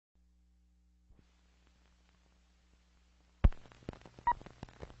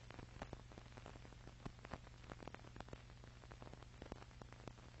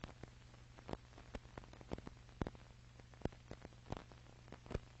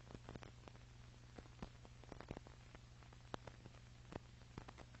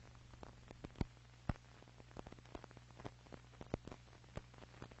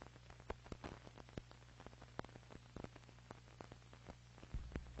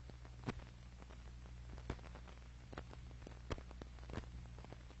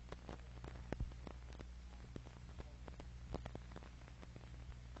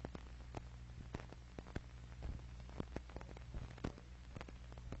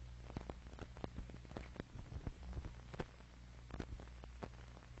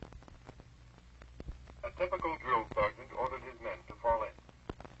typical drill sergeant ordered his men to fall in.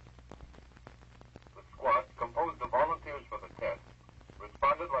 The squad, composed of volunteers for the test,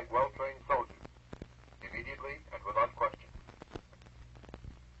 responded like well-trained soldiers, immediately and without question.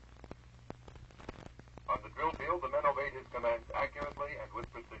 On the drill field, the men obeyed his commands accurately and with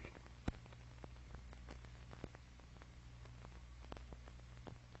precision.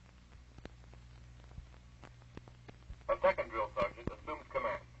 A second drill sergeant assumed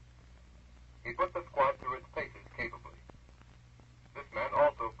command. He put the squad through its paces capably. This man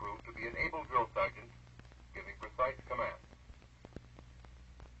also proved to be an able drill sergeant, giving precise commands.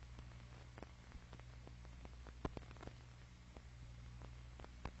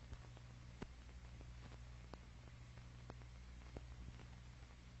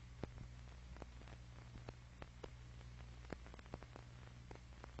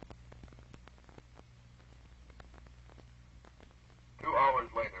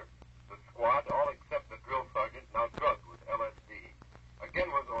 Later, the squad, all except the drill sergeant, now drugged with LSD, again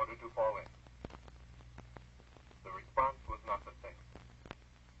was ordered to fall in. The response was not the same.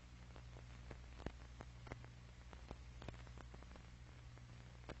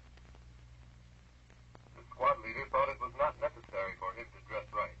 The squad leader thought it was not necessary for him to dress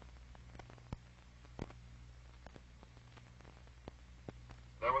right.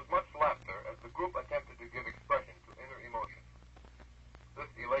 There was much laughter as the group attempted to give expression to inner emotion. This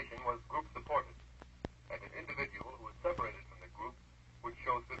elation was group-supported, and an individual who was separated from the group would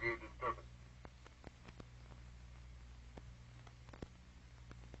show severe disturbance.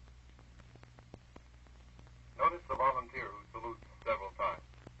 Notice the volunteer who salutes several times.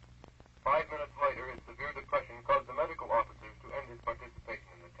 5 minutes later, his severe depression caused the medical officers to end his participation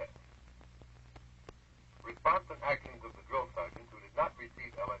in the test. Response and actions of the drill sergeants who did not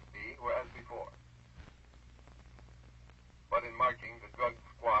receive LSD were as before. But in marching, the drugged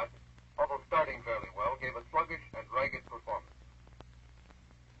squad, although starting fairly well, gave a sluggish and ragged performance.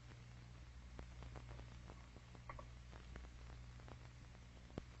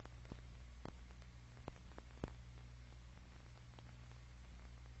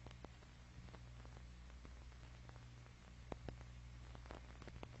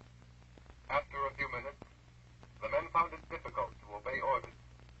 After a few minutes, the men found it difficult to obey orders,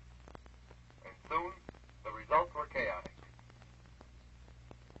 and soon the results were chaotic.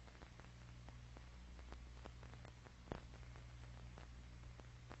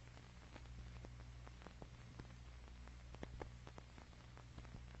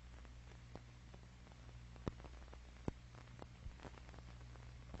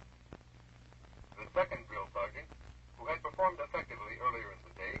 The second drill sergeant, who had performed effectively earlier in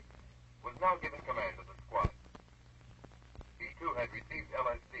the day, was now given command of the squad. He too had received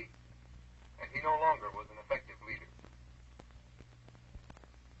LSD, and he no longer was an effective leader.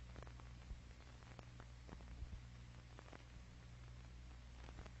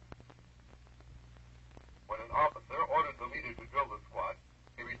 When an officer ordered the leader to drill the squad,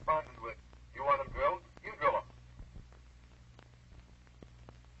 he responded with,